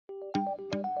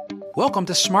Welcome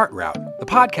to Smart Route, the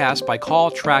podcast by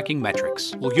Call Tracking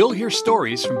Metrics. Well, you'll hear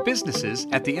stories from businesses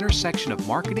at the intersection of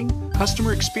marketing,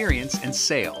 customer experience, and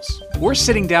sales. We're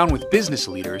sitting down with business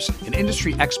leaders and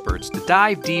industry experts to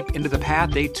dive deep into the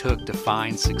path they took to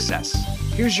find success.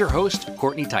 Here's your host,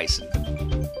 Courtney Tyson.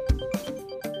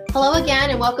 Hello again,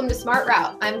 and welcome to Smart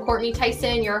Route. I'm Courtney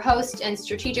Tyson, your host and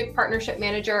Strategic Partnership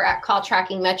Manager at Call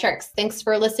Tracking Metrics. Thanks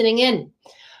for listening in.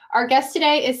 Our guest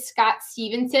today is Scott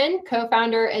Stephenson,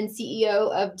 co-founder and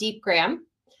CEO of Deepgram.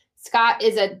 Scott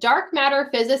is a dark matter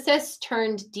physicist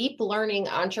turned deep learning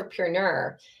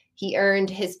entrepreneur. He earned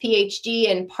his PhD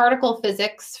in particle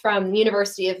physics from the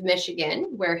University of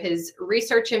Michigan, where his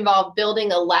research involved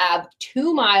building a lab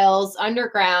 2 miles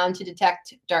underground to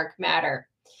detect dark matter.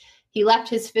 He left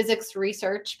his physics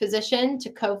research position to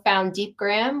co-found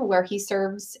Deepgram, where he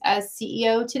serves as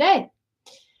CEO today.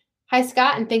 Hi,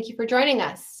 Scott, and thank you for joining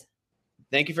us.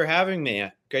 Thank you for having me.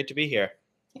 Great to be here.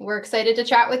 We're excited to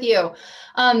chat with you.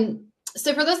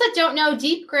 So for those that don't know,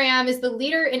 Deepgram is the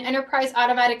leader in enterprise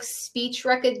automatic speech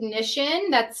recognition.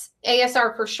 That's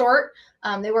ASR for short.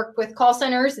 They work with call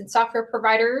centers and software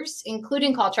providers,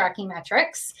 including Call Tracking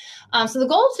Metrics. So the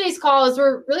goal of today's call is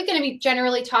we're really going to be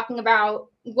generally talking about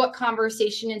what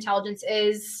conversation intelligence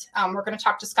is. We're going to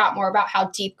talk to Scott more about how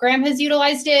Deepgram has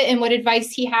utilized it and what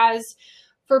advice he has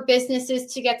for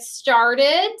businesses to get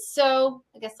started. So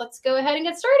I guess let's go ahead and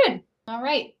get started. All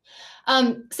right.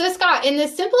 So Scott, in the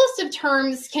simplest of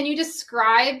terms, can you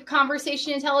describe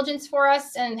conversation intelligence for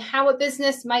us and how a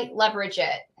business might leverage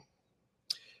it?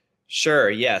 Sure.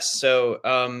 Yes. So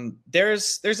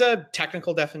there's a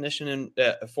technical definition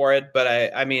for it,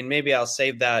 but I mean maybe I'll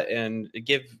save that and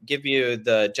give you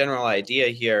the general idea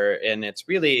here. And it's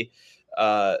really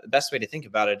the best way to think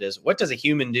about it is, what does a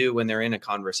human do when they're in a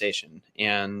conversation?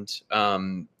 And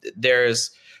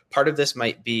there's part of this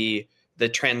might be the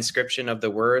transcription of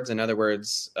the words. In other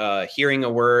words, hearing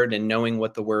a word and knowing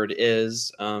what the word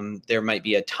is. There might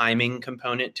be a timing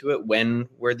component to it. When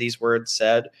were these words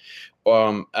said?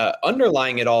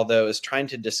 Underlying it all, though, is trying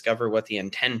to discover what the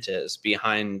intent is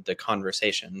behind the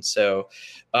conversation. So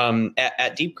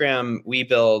at Deepgram, we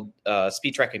build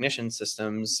speech recognition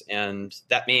systems, and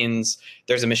that means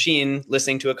there's a machine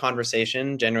listening to a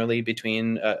conversation, generally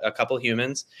between a couple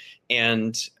humans,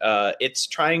 and it's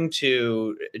trying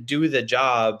to do the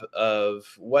job of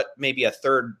what maybe a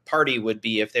third party would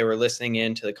be if they were listening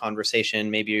into the conversation.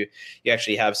 Maybe you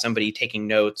actually have somebody taking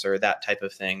notes or that type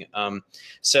of thing.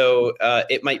 So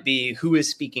it might be who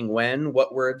is speaking when,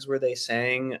 what words were they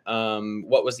saying,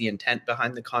 what was the intent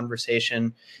behind the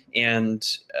conversation, and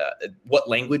what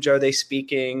language are they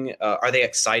speaking, are they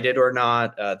excited or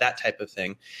not, that type of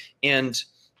thing. And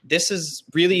this is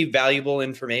really valuable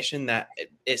information that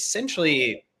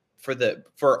essentially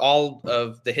for all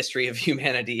of the history of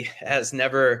humanity has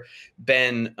never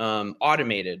been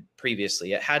automated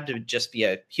previously. It had to just be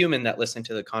a human that listened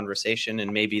to the conversation,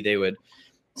 and maybe they would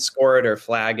score it or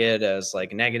flag it as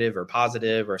like negative or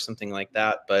positive or something like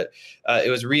that. But it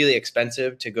was really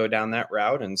expensive to go down that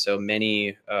route. And so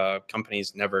many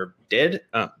companies never did,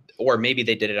 or maybe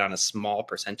they did it on a small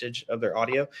percentage of their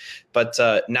audio. But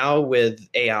now with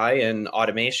AI and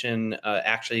automation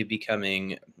actually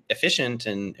becoming efficient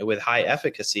and with high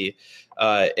efficacy,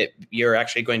 you're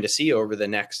actually going to see over the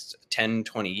next 10,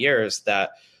 20 years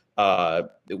that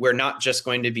we're not just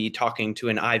going to be talking to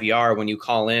an IVR when you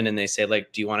call in and they say,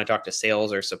 like, do you want to talk to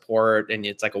sales or support? And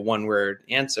it's like a one-word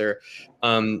answer.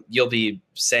 You'll be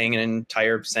saying an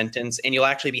entire sentence and you'll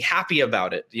actually be happy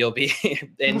about it. You'll be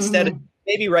instead of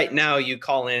maybe right now you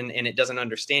call in and it doesn't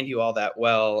understand you all that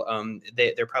well.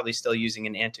 They're probably still using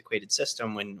an antiquated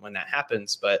system when that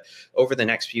happens. But over the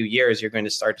next few years, you're going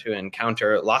to start to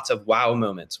encounter lots of wow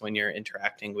moments when you're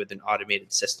interacting with an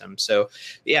automated system. So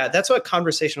yeah, that's what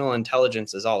conversational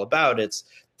intelligence is all about. It's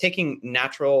taking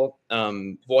natural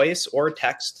voice or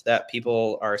text that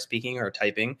people are speaking or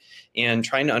typing and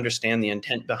trying to understand the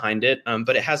intent behind it.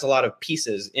 But it has a lot of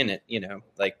pieces in it,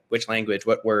 like which language,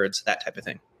 what words, that type of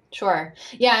thing. Sure.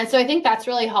 Yeah. And so I think that's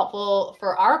really helpful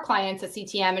for our clients at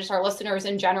CTM and just our listeners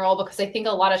in general, because I think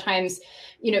a lot of times,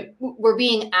 we're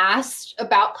being asked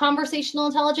about conversational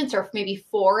intelligence or maybe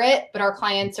for it, but our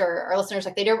clients or our listeners,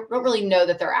 like they don't really know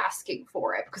that they're asking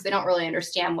for it because they don't really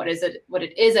understand what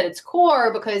it is at its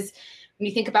core. Because when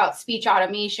you think about speech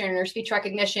automation or speech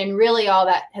recognition, really all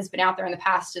that has been out there in the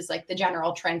past is like the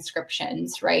general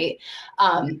transcriptions, right?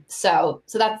 So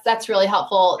that's really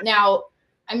helpful. Now,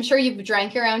 I'm sure you've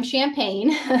drank your own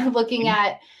champagne looking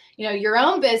at, your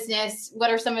own business.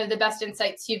 What are some of the best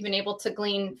insights you've been able to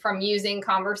glean from using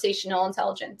conversational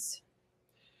intelligence?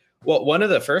 Well, one of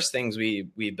the first things we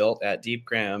built at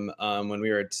DeepGram, when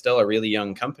we were still a really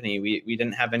young company, we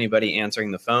didn't have anybody answering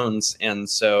the phones, and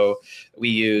so we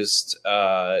used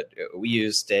a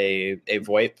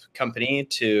VoIP company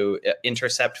to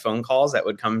intercept phone calls that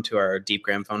would come to our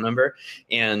DeepGram phone number,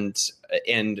 and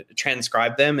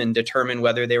transcribe them and determine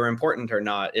whether they were important or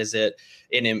not. Is it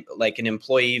like an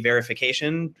employee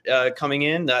verification coming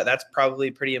in? That's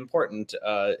probably pretty important.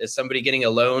 Is somebody getting a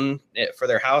loan for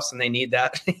their house and they need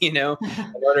that, in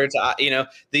order to,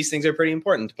 these things are pretty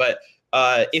important. But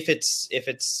if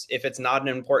it's not an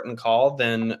important call,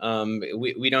 then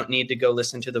we don't need to go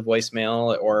listen to the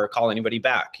voicemail or call anybody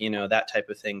back, that type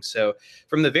of thing. So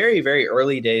from the very, very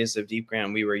early days of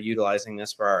DeepGram, we were utilizing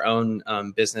this for our own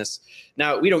business.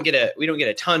 Now we don't get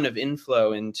a ton of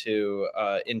inflow into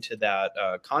that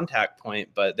contact point,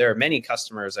 but there are many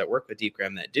customers that work with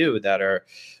DeepGram that are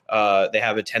they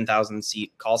have a 10,000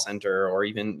 seat call center, or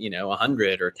even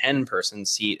 100 or 10 person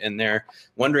seat, and they're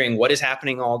wondering what is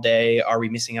happening all day. Are we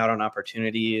missing out on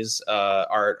opportunities?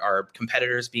 Are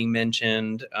competitors being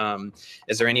mentioned?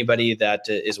 Is there anybody that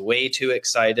is way too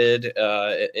excited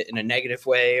in a negative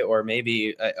way, or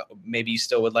maybe you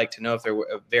still would like to know if they're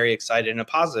very excited in a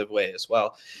positive way as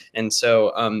well? And so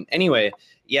anyway,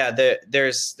 yeah,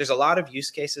 there's a lot of use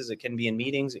cases. It can be in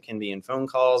meetings, it can be in phone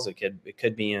calls, it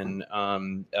could be in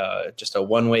just a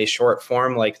one-way short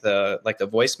form like the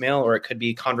voicemail, or it could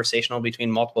be conversational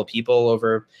between multiple people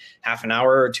over half an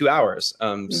hour or 2 hours.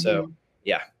 So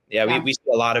yeah, we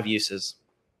see a lot of uses.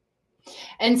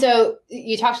 And so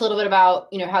you talked a little bit about,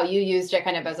 how you used it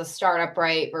kind of as a startup,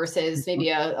 right, versus maybe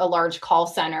a large call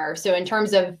center. So in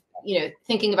terms of,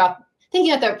 thinking about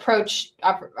the approach,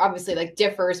 obviously like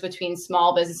differs between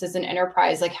small businesses and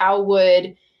enterprise. Like how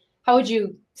would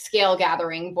you scale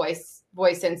gathering voice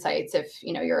insights if,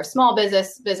 you're a small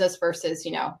business versus,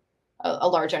 a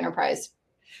large enterprise?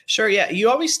 Sure. Yeah. You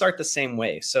always start the same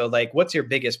way. So like, what's your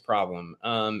biggest problem?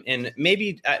 And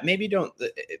maybe don't,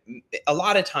 a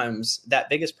lot of times that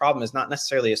biggest problem is not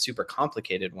necessarily a super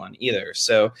complicated one either.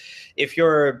 So if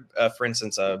you're, for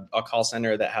instance, a call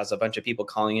center that has a bunch of people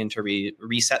calling in to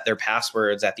reset their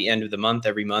passwords at the end of the month,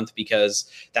 every month, because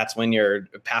that's when your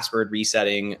password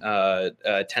resetting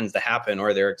tends to happen,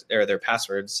 or their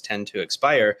passwords tend to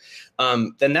expire,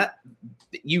 then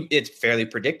it's fairly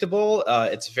predictable.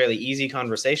 It's a fairly easy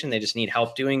conversation. They just need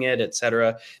help doing it,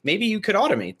 etc. Maybe you could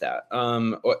automate that,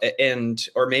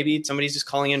 or maybe somebody's just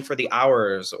calling in for the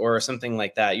hours or something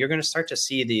like that. You're going to start to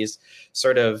see these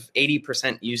sort of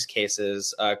 80% use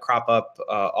cases crop up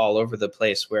all over the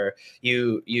place, where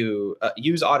you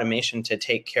use automation to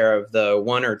take care of the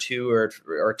one or two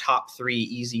or top three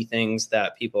easy things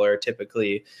that people are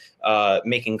typically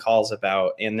making calls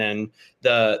about, and then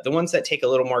the ones that take a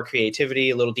little more creativity,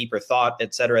 a little deeper thought,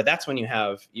 etc. That's when you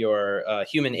have your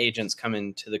human agents come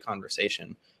into the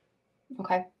conversation.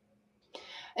 Okay.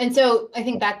 And so I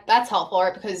think that's helpful,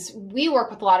 right? Because we work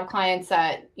with a lot of clients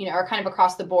that, are kind of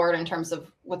across the board in terms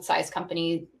of what size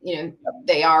company,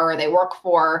 they are or they work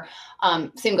for.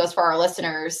 Same goes for our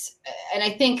listeners. And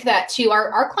I think that too,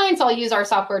 our clients all use our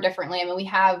software differently. I mean, we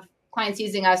have clients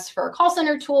using us for call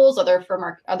center tools,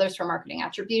 others for marketing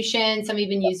attribution. Some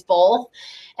even use both.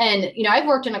 And, I've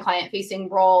worked in a client-facing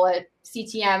role at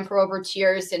CTM for over 2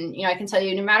 years. And, I can tell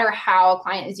you, no matter how a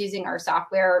client is using our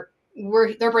software,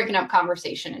 they're breaking up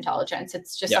conversation intelligence.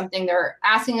 It's just something they're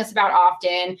asking us about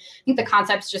often. I think the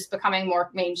concept's just becoming more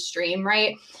mainstream,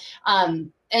 right?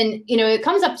 And, it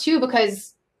comes up too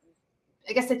because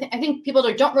I guess I think people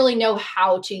don't really know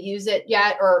how to use it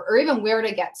yet, or even where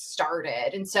to get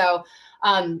started. And so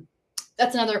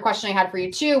that's another question I had for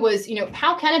you too, was,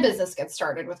 how can a business get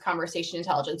started with conversation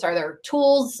intelligence? Are there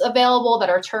tools available that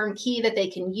are turnkey that they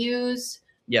can use?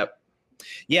 Yep.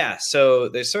 Yeah. So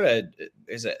there's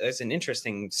an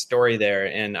interesting story there,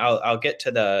 and I'll get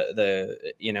to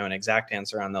the an exact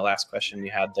answer on the last question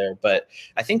you had there. But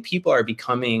I think people are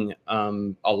becoming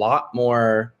a lot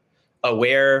more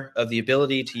aware of the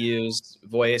ability to use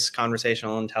voice,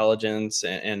 conversational intelligence,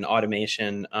 and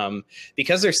automation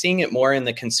because they're seeing it more in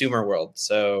the consumer world.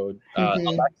 So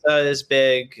Alexa is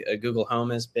big, Google Home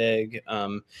is big,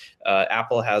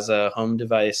 Apple has a home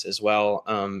device as well,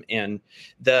 and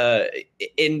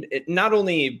not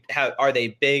only are they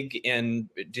big and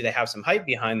do they have some hype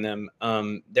behind them,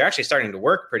 they're actually starting to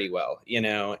work pretty well,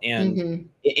 and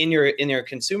in your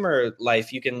consumer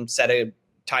life, you can set a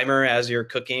timer as you're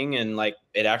cooking, and like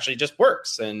it actually just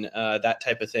works, and that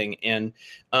type of thing. And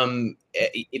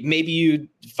maybe you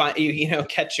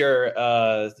catch your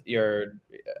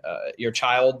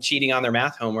child cheating on their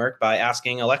math homework by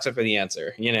asking Alexa for the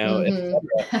answer. And you're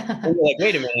like,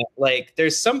 wait a minute, like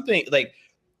there's something like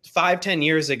 5-10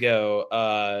 years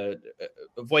ago,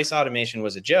 voice automation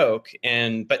was a joke,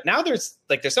 but now there's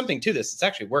something to this. It's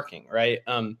actually working, right?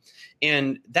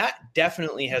 And that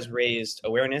definitely has raised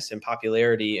awareness and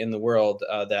popularity in the world,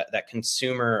 that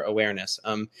consumer awareness.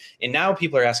 And now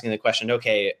people are asking the question,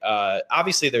 okay,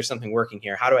 obviously there's something working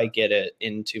here. How do I get it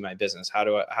into my business? How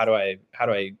do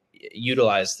I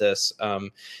utilize this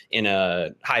in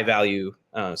a high value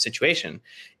situation?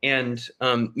 And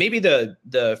maybe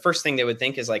the first thing they would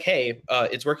think is like, hey,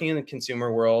 it's working in the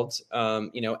consumer world.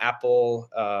 Apple,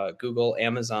 Google,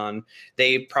 Amazon,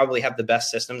 they probably have the best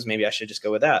systems. Maybe I should just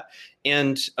go with that.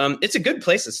 And it's a good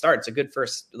place to start. It's a good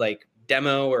first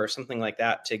demo or something like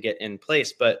that to get in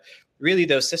place. But really,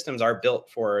 those systems are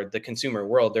built for the consumer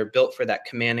world. They're built for that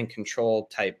command and control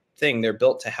type thing. They're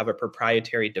built to have a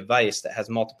proprietary device that has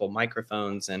multiple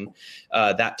microphones and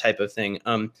that type of thing.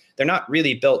 They're not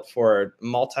really built for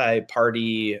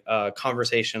multi-party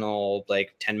conversational,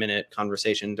 10-minute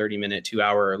conversation, 30-minute,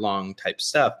 2-hour long type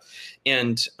stuff.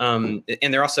 And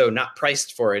they're also not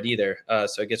priced for it either.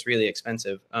 So it gets really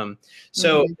expensive.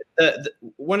 So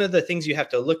one of the things you have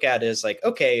to look at is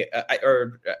okay,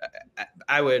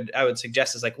 I would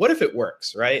suggest is what if it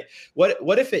works, right?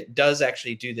 What if it does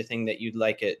actually do the thing that you'd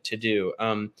like it to do?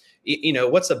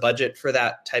 What's the budget for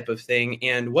that type of thing,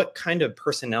 and what kind of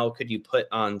personnel could you put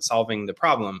on solving the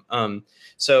problem?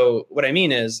 So what I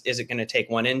mean is it going to take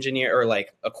one engineer or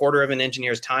a quarter of an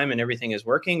engineer's time and everything is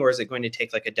working, or is it going to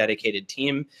take a dedicated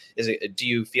team? Do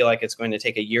you feel like it's going to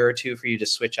take a year or two for you to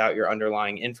switch out your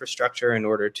underlying infrastructure in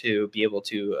order to be able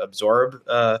to absorb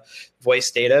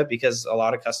voice data? Because a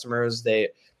lot of customers,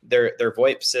 their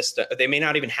VoIP system, they may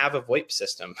not even have a VoIP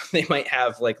system. They might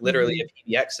have literally a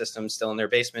PBX system still in their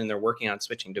basement, and they're working on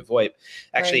switching to VoIP.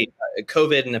 Actually,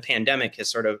 COVID and the pandemic has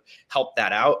sort of helped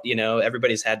that out.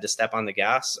 Everybody's had to step on the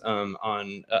gas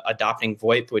on adopting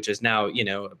VoIP, which is now,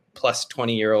 plus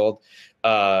 20-year-old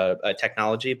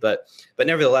technology, but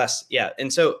nevertheless, yeah.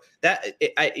 And so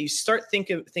you start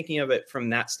thinking of it from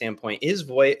that standpoint. Is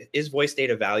voice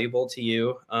data valuable to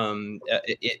you?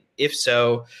 If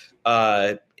so,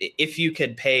 if you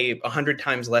could pay 100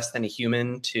 times less than a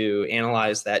human to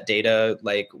analyze that data,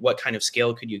 what kind of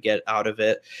scale could you get out of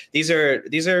it? These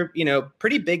are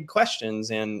pretty big questions,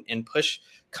 and push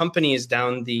companies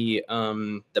down the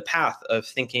path of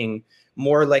thinking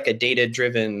more like a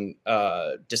data-driven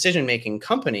decision-making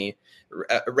company,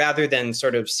 rather than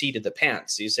sort of seat of the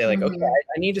pants. So you say okay,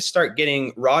 I need to start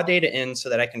getting raw data in so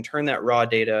that I can turn that raw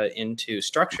data into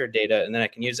structured data, and then I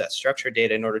can use that structured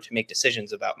data in order to make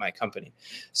decisions about my company.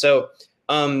 So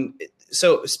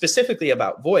specifically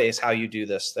about voice, how you do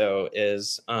this though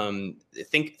is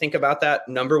think about that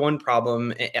number one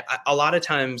problem. A lot of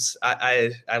times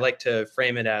I like to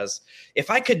frame it as, if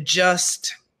I could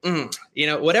just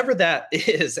whatever that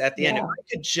is at the end, if I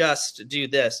could just do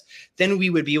this, then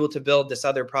we would be able to build this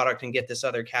other product and get this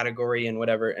other category and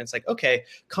whatever. And it's okay,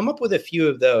 come up with a few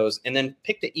of those and then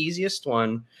pick the easiest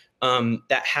one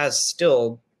that has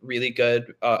still really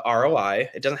good ROI.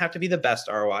 It doesn't have to be the best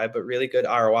ROI, but really good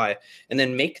ROI. And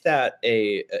then make that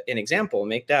an example,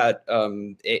 make that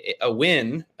a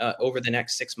win over the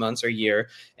next 6 months or year.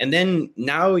 And then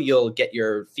now you'll get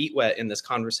your feet wet in this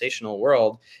conversational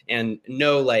world and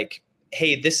know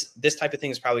hey, this type of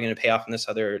thing is probably going to pay off in this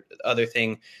other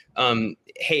thing.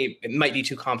 Hey, it might be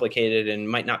too complicated and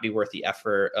might not be worth the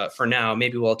effort for now.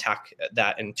 Maybe we'll attack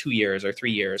that in 2 years or 3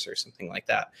 years or something like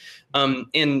that.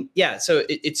 And yeah, so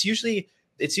it's usually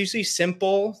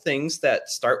simple things that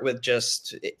start with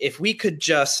just, if we could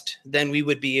just, then we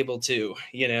would be able to,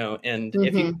 and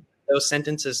if you put those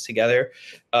sentences together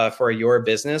for your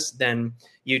business, then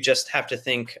you just have to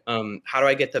think, how do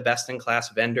I get the best in class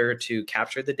vendor to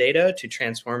capture the data, to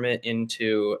transform it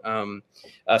into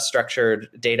structured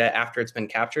data after it's been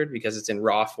captured, because it's in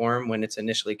raw form when it's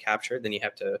initially captured. Then you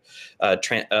have to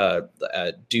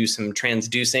do some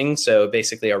transducing. So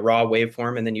basically a raw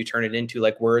waveform, and then you turn it into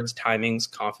words, timings,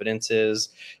 confidences,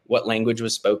 what language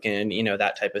was spoken,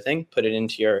 that type of thing. Put it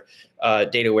into your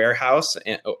data warehouse,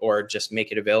 or just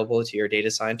make it available to your data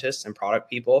scientists and product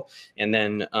people. And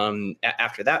then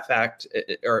after that fact,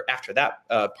 or after that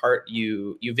part,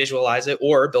 you visualize it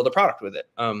or build a product with it.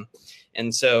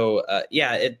 And so,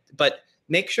 but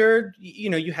make sure,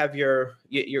 you have your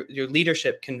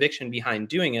leadership conviction behind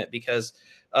doing it, because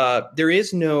there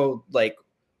is no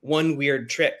one weird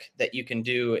trick that you can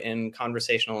do in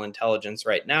conversational intelligence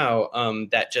right now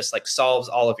that just solves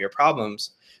all of your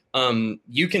problems.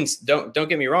 You can, don't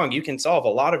get me wrong, you can solve a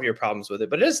lot of your problems with it,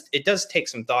 but it does take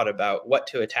some thought about what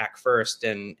to attack first,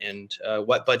 and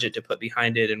what budget to put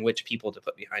behind it and which people to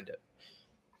put behind it.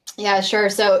 Yeah, sure.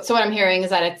 So what I'm hearing is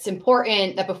that it's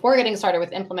important that before getting started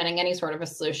with implementing any sort of a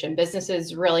solution,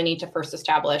 businesses really need to first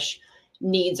establish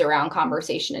needs around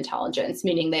conversation intelligence,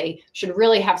 meaning they should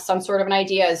really have some sort of an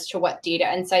idea as to what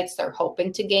data insights they're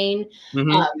hoping to gain.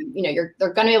 Mm-hmm.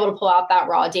 They're going to be able to pull out that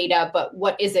raw data, but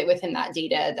what is it within that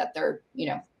data that they're,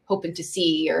 hoping to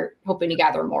see or hoping to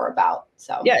gather more about?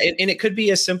 So yeah, and it could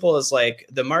be as simple as like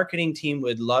the marketing team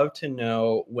would love to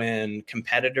know when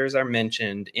competitors are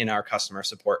mentioned in our customer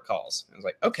support calls. I was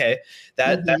like, okay,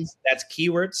 that's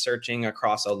keyword searching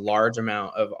across a large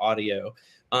amount of audio.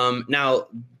 Now,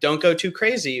 don't go too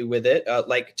crazy with it.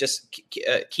 Just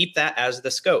keep that as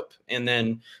the scope, and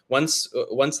then once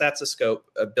that's a scope,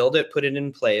 build it, put it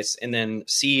in place, and then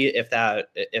see if that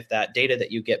data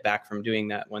that you get back from doing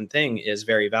that one thing is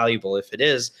very valuable. If it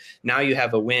is, now you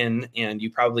have a win, and you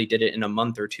probably did it in a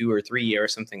month or 2 or 3 or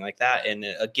something like that, and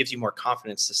it gives you more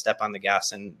confidence to step on the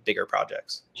gas in bigger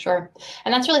projects. Sure.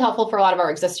 And that's really helpful for a lot of our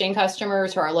existing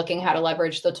customers who are looking how to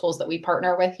leverage the tools that we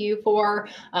partner with you for,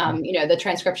 the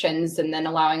transcriptions, and then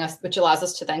which allows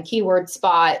us to then keyword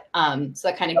spot. So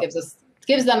that kind of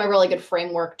gives them a really good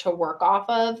framework to work off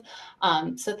of.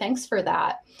 So thanks for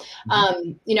that.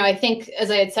 I think, as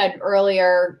I had said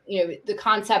earlier, the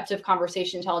concept of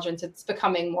conversation intelligence, it's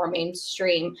becoming more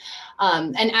mainstream.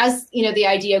 And as, the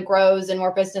idea grows and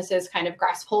more businesses kind of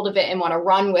grasp hold of it and want to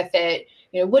run with it,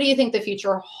 what do you think the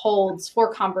future holds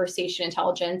for conversation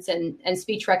intelligence and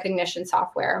speech recognition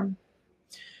software?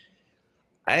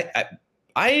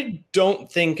 I don't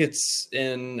think it's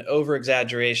an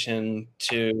over-exaggeration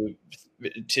to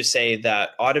say that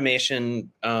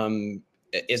automation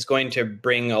is going to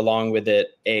bring along with it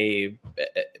a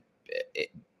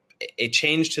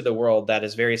change to the world that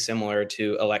is very similar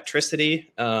to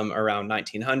electricity around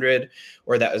 1900,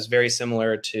 or that was very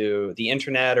similar to the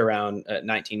internet around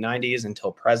 1990s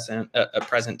until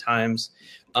present times.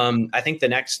 I think the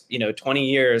next 20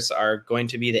 years are going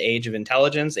to be the age of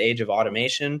intelligence, the age of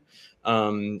automation.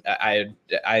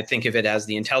 I think of it as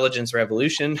the intelligence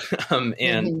revolution,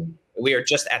 and we are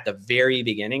just at the very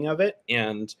beginning of it,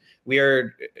 and we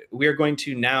are going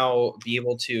to now be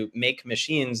able to make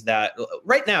machines that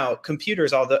right now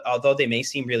computers, although they may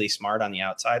seem really smart on the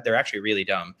outside, they're actually really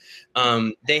dumb.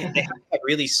 They have to have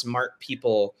really smart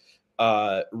people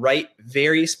write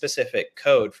very specific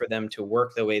code for them to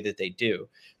work the way that they do.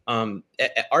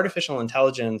 Artificial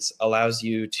intelligence allows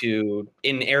you to,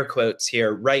 in air quotes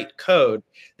here, write code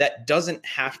that doesn't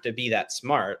have to be that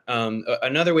smart.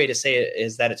 Another way to say it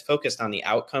is that it's focused on the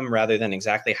outcome rather than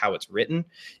exactly how it's written.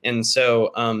 And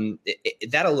so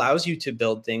that allows you to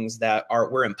build things that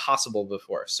were impossible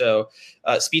before. So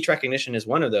speech recognition is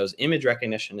one of those. Image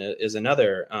recognition is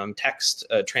another. Text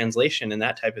translation and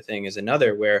that type of thing is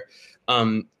another, where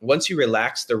once you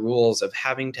relax the rules of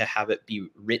having to have it be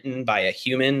written by a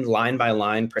human line by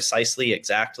line, precisely,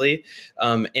 exactly,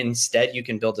 instead you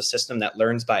can build a system that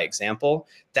learns by example.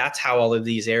 That's how all of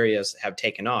these areas have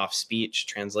taken off: speech,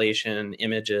 translation,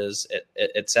 images,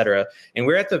 et cetera. And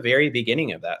we're at the very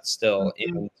beginning of that still.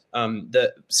 And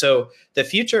so the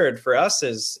future for us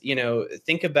is,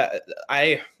 think about,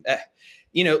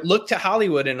 look to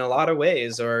Hollywood in a lot of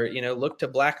ways, or, look to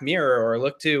Black Mirror, or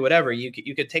look to whatever.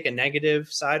 You could take a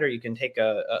negative side, or you can take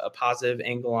a positive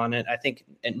angle on it. I think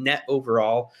net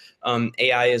overall,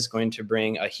 AI is going to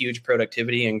bring a huge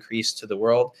productivity increase to the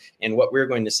world. And what we're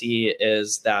going to see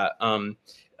is that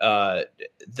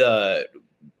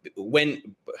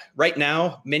right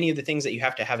now, many of the things that you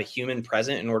have to have a human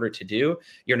present in order to do,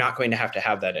 you're not going to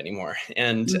have that anymore.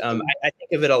 And I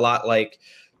think of it a lot like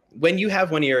when you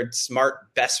have one of your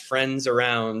smart best friends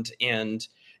around, and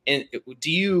do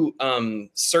you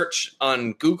search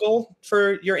on Google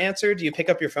for your answer? Do you pick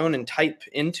up your phone and type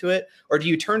into it? Or do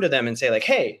you turn to them and say, like,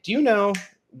 hey, do you know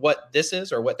what this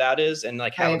is or what that is? And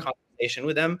like have a conversation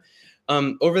with them.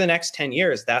 Over the next 10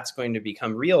 years, that's going to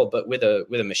become real, but with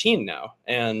a machine now.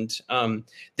 And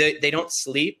they don't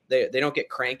sleep, they don't get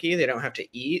cranky, they don't have to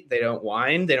eat, they don't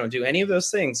whine, they don't do any of those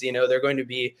things. They're going to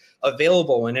be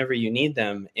available whenever you need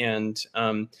them. And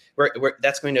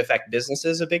that's going to affect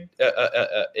businesses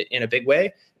in a big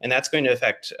way. And that's going to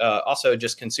affect also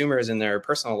just consumers in their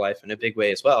personal life in a big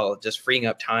way as well, just freeing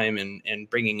up time and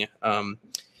bringing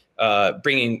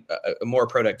more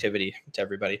productivity to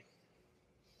everybody.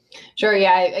 Sure.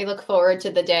 Yeah. I look forward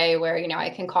to the day where, I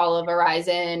can call a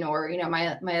Verizon or,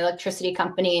 my electricity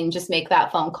company and just make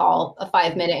that phone call a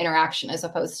 5-minute interaction as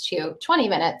opposed to 20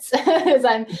 minutes as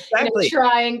I'm, Exactly.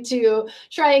 trying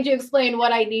to explain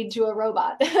what I need to a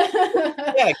robot.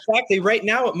 Yeah, exactly. Right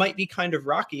now, it might be kind of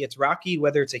rocky. It's rocky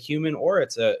whether it's a human or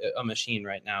it's a machine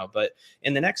right now. But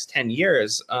in the next 10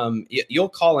 years, you'll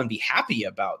call and be happy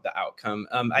about the outcome.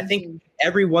 I think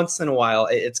every once in a while,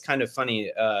 it's kind of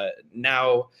funny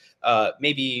now.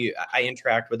 Maybe I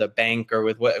interact with a bank or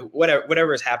with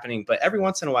whatever is happening, but every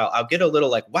once in a while I'll get a little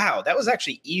like, wow, that was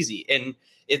actually easy. And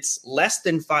it's less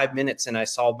than 5 minutes and I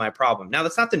solved my problem. Now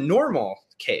that's not the normal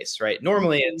case, right?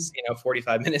 Normally it's,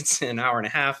 45 minutes, an hour and a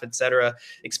half, et cetera,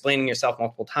 explaining yourself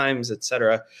multiple times, et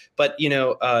cetera. But,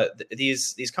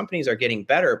 these companies are getting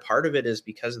better. Part of it is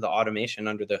because of the automation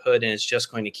under the hood, and it's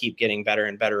just going to keep getting better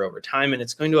and better over time. And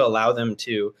it's going to allow them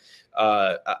to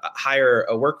hire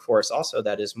a workforce also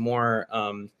that is more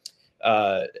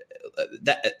that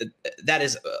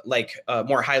is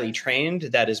more highly trained,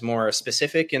 that is more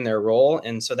specific in their role.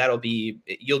 And so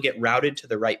you'll get routed to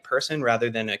the right person rather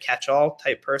than a catch-all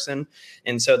type person.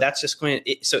 And so that's just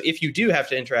so if you do have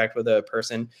to interact with a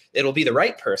person, it'll be the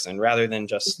right person rather than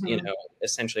just,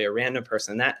 essentially a random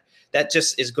person. That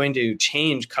just is going to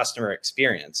change customer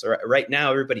experience. Right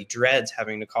now, everybody dreads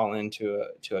having to call into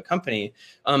a company.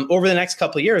 Over the next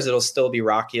couple of years, it'll still be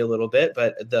rocky a little bit,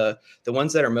 but the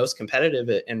ones that are most competitive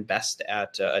and best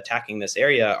at attacking this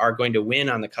area are going to win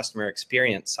on the customer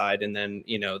experience side, and then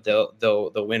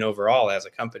they'll win overall as a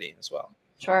company as well.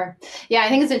 Sure. Yeah, I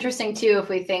think it's interesting too. If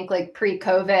we think like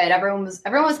pre-COVID, everyone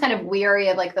was kind of weary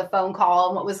of like the phone call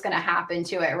and what was going to happen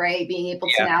to it, right? Being able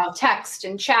to now text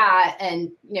and chat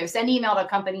and send email to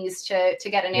companies to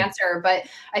get an answer. But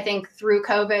I think through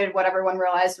COVID, what everyone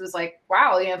realized was like,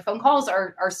 wow, phone calls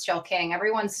are still king.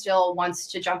 Everyone still wants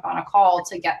to jump on a call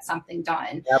to get something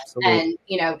done. Absolutely.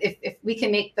 And if we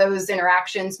can make those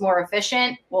interactions more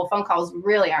efficient, well, phone calls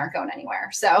really aren't going anywhere.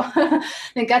 So I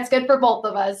think that's good for both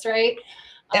of us, right?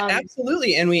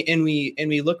 Absolutely. And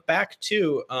we look back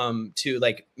to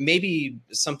like maybe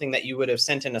something that you would have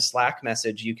sent in a Slack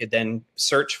message, you could then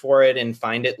search for it and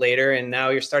find it later. And now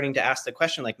you're starting to ask the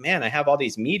question like, man, I have all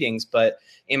these meetings, but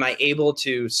am I able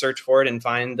to search for it and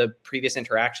find the previous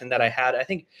interaction that I had? I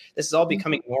think this is all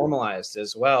becoming normalized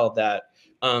as well, that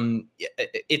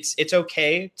it's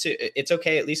okay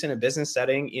at least in a business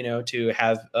setting, to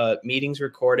have meetings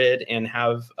recorded and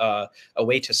have a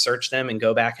way to search them and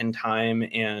go back in time.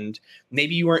 And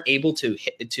maybe you weren't able to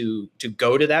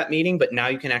go to that meeting, but now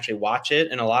you can actually watch it.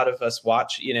 And a lot of us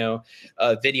watch, a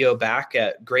video back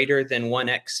at greater than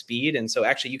 1x speed. And so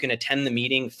actually you can attend the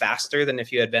meeting faster than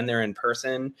if you had been there in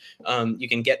person. You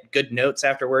can get good notes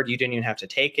afterward. You didn't even have to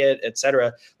take it, et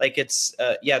cetera. Like it's,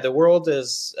 the world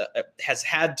has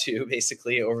had to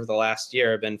basically over the last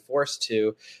year been forced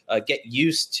to get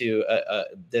used to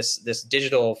this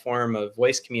digital form of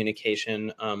voice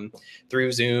communication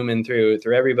through Zoom and through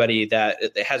everybody, that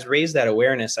it has raised that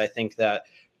awareness. I think that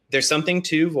there's something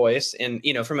to voice, and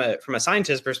from a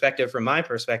scientist perspective, from my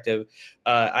perspective,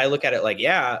 I look at it like,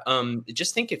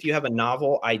 just think if you have a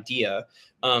novel idea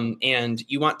and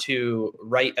you want to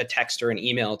write a text or an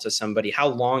email to somebody, how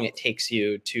long it takes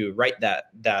you to write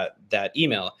that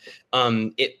email.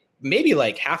 It maybe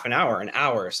like half an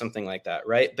hour, something like that,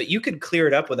 right? But you could clear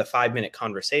it up with a 5-minute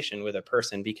conversation with a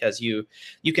person, because you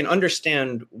can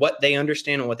understand what they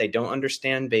understand and what they don't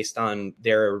understand based on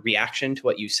their reaction to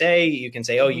what you say. You can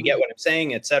say, oh, you get what I'm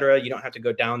saying, et cetera. You don't have to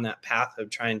go down that path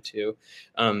of trying to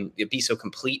be so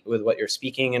complete with what you're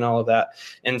speaking and all of that.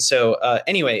 And so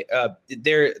anyway,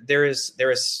 there's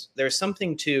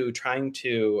something to trying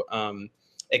to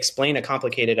explain a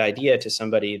complicated idea to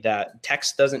somebody that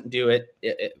text doesn't do it.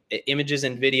 Images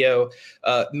and video,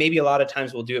 maybe a lot of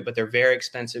times will do it, but they're very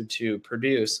expensive to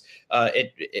produce.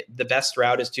 The best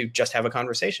route is to just have a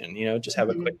conversation, just have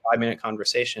a quick 5-minute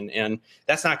conversation, and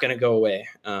that's not going to go away.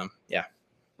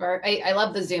 I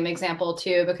love the Zoom example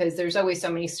too, because there's always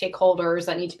so many stakeholders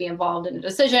that need to be involved in a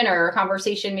decision or a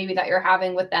conversation maybe that you're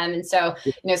having with them. And so,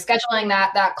 scheduling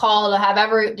that call to have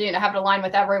have it align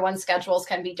with everyone's schedules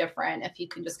can be different. If you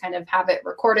can just kind of have it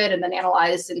recorded and then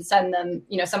analyzed and send them,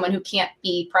 someone who can't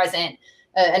be present,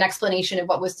 an explanation of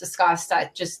what was discussed,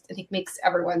 that just, I think, makes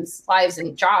everyone's lives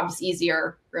and jobs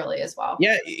easier really as well.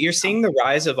 Yeah, you're seeing the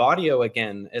rise of audio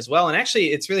again as well. And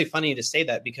actually, it's really funny to say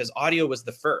that, because audio was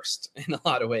the first in a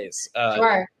lot of ways.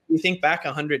 Sure. You think back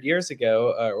 100 years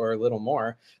ago or a little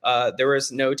more, there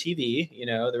was no TV,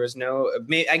 there was no,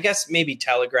 I guess maybe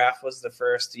telegraph was the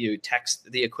first. You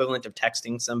text, the equivalent of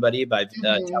texting somebody by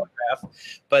telegraph,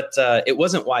 but it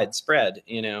wasn't widespread,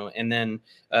 and then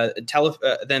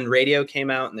then radio came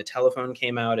out and the telephone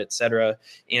came out, et cetera.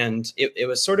 And it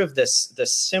was sort of the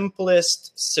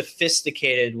simplest,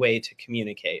 sophisticated way to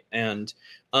communicate. And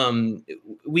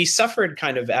we suffered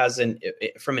kind of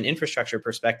from an infrastructure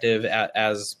perspective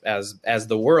as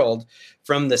the world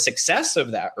from the success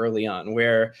of that early on,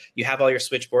 where you have all your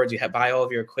switchboards, buy all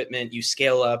of your equipment, you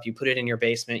scale up, you put it in your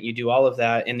basement, you do all of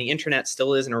that, and the internet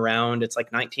still isn't around. It's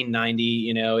like 1990,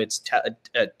 it's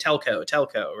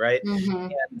telco, right? Mm-hmm.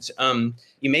 And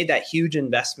you made that huge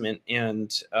investment,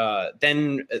 and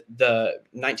then the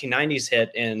 1990s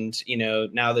hit, and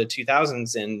now the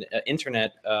 2000s and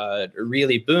internet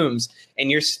really booms, and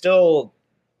you're still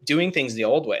doing things the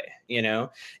old way,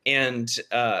 and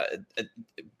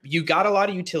you got a lot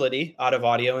of utility out of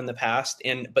audio in the past,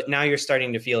 but now you're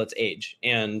starting to feel its age,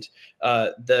 and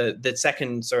the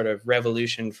second sort of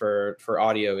revolution for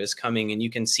audio is coming, and you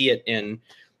can see it in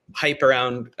hype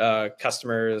around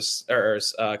customers or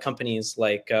companies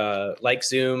like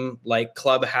Zoom, like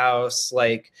Clubhouse,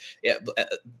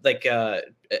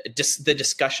 the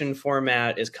discussion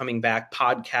format is coming back,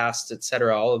 podcasts, et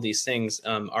cetera. All of these things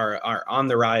are on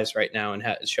the rise right now and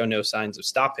show no signs of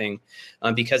stopping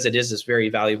because it is this very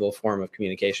valuable form of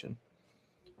communication.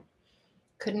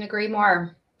 Couldn't agree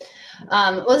more.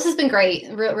 Well, this has been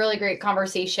great, really great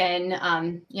conversation.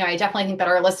 I definitely think that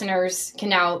our listeners can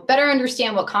now better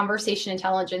understand what conversation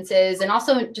intelligence is, and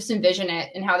also just envision it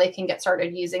and how they can get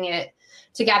started using it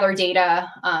to gather data.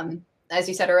 As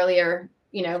you said earlier,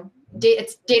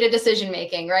 it's data decision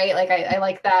making, right? Like I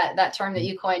like that term that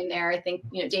you coined there. I think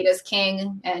data is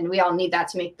king, and we all need that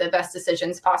to make the best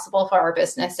decisions possible for our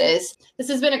businesses. This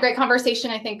has been a great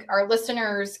conversation. I think our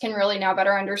listeners can really now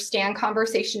better understand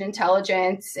conversation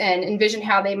intelligence and envision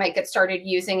how they might get started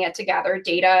using it to gather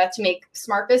data to make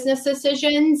smart business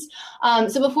decisions.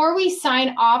 So before we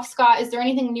sign off, Scott, is there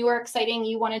anything new or exciting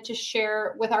you wanted to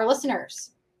share with our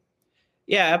listeners?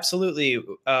 Yeah, absolutely.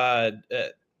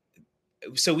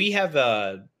 So we have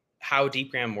a How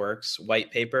DeepGram Works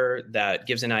white paper that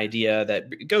gives an idea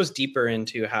that goes deeper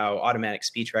into how automatic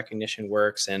speech recognition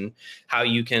works and how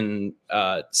you can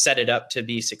set it up to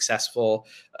be successful.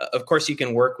 Of course, you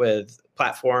can work with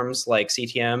platforms like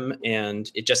CTM and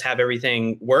it just have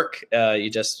everything work. You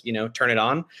just turn it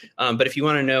on. But if you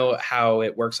want to know how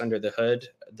it works under the hood,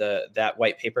 that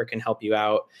white paper can help you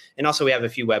out. And also we have a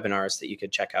few webinars that you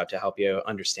could check out to help you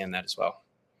understand that as well.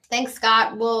 Thanks,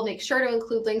 Scott. We'll make sure to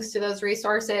include links to those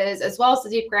resources as well as the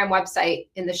DeepGram website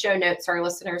in the show notes so our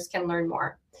listeners can learn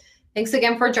more. Thanks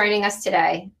again for joining us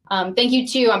today. Thank you,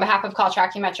 too, on behalf of Call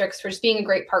Tracking Metrics for just being a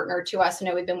great partner to us. I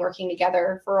know we've been working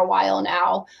together for a while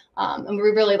now, and we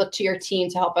really look to your team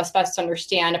to help us best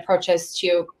understand approaches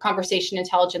to conversation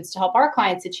intelligence to help our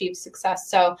clients achieve success.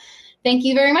 So thank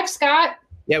you very much, Scott.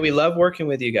 Yeah, we love working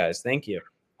with you guys. Thank you.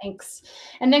 Thanks.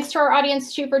 And thanks to our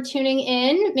audience, too, for tuning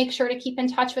in. Make sure to keep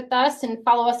in touch with us and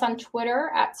follow us on Twitter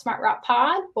at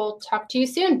SmartRoutePod. We'll talk to you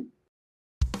soon.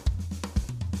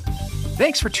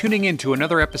 Thanks for tuning in to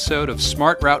another episode of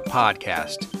Smart Route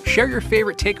Podcast. Share your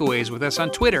favorite takeaways with us on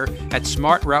Twitter at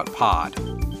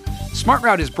SmartRoutePod. Smart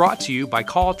Route is brought to you by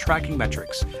Call Tracking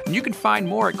Metrics, and you can find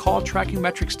more at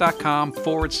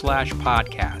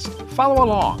calltrackingmetrics.com/podcast. Follow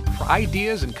along for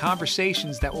ideas and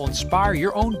conversations that will inspire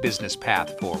your own business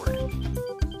path forward.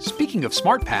 Speaking of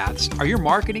smart paths, are your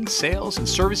marketing, sales, and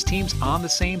service teams on the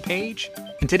same page?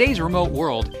 In today's remote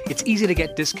world, it's easy to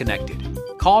get disconnected.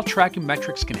 Call Tracking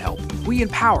Metrics can help. We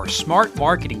empower smart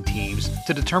marketing teams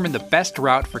to determine the best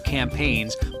route for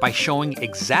campaigns by showing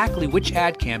exactly which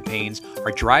ad campaigns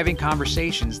are driving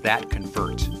conversations that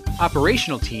convert.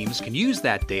 Operational teams can use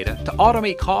that data to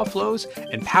automate call flows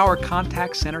and power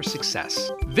contact center success.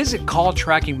 Visit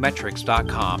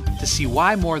calltrackingmetrics.com to see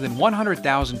why more than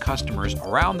 100,000 customers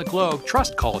around the globe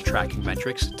trust Call Tracking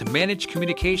Metrics to manage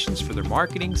communications for their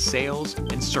marketing, sales,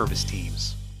 and service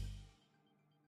teams.